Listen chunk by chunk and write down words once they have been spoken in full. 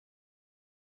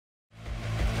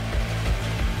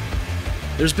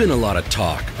There's been a lot of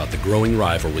talk about the growing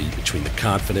rivalry between the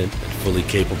confident and fully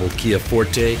capable Kia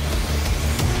Forte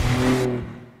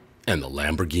and the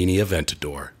Lamborghini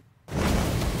Aventador.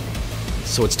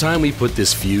 So it's time we put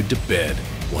this feud to bed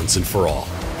once and for all.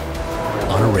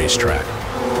 On a racetrack,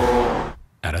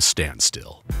 at a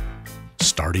standstill.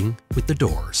 Starting with the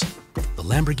doors. The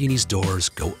Lamborghini's doors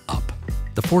go up.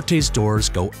 The Forte's doors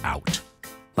go out.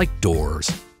 Like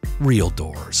doors, real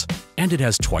doors. And it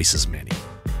has twice as many.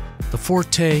 The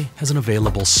Forte has an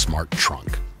available smart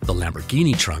trunk. The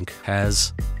Lamborghini trunk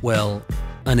has, well,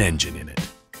 an engine in it.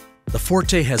 The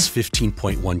Forte has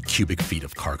 15.1 cubic feet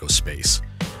of cargo space,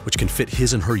 which can fit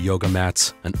his and her yoga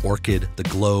mats, an orchid, the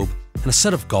globe, and a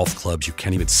set of golf clubs you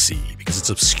can't even see because it's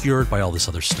obscured by all this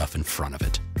other stuff in front of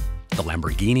it. The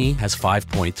Lamborghini has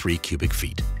 5.3 cubic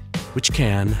feet, which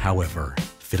can, however,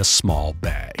 fit a small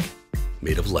bag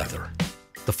made of leather.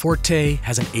 The Forte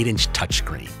has an 8-inch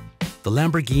touchscreen. The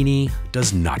Lamborghini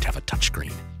does not have a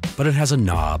touchscreen, but it has a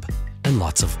knob and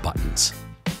lots of buttons.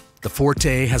 The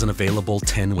Forte has an available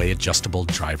 10-way adjustable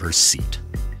driver's seat.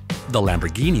 The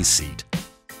Lamborghini seat,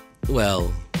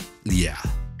 well, yeah.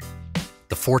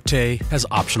 The Forte has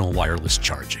optional wireless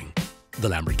charging. The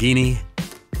Lamborghini,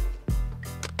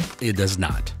 it does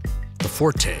not. The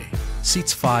Forte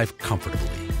seats 5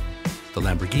 comfortably. The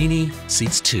Lamborghini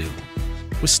seats 2,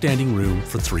 with standing room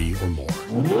for 3 or more.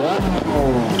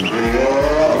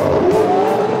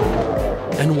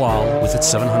 And while, with its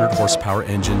 700 horsepower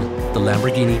engine, the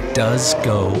Lamborghini does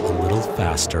go a little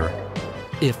faster,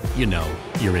 if, you know,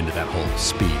 you're into that whole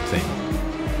speed thing.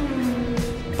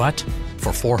 But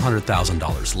for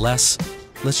 $400,000 less,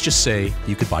 let's just say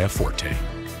you could buy a Forte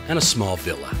and a small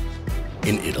villa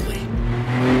in Italy.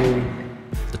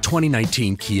 The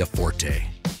 2019 Kia Forte.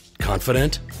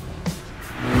 Confident?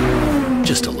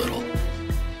 Just a little.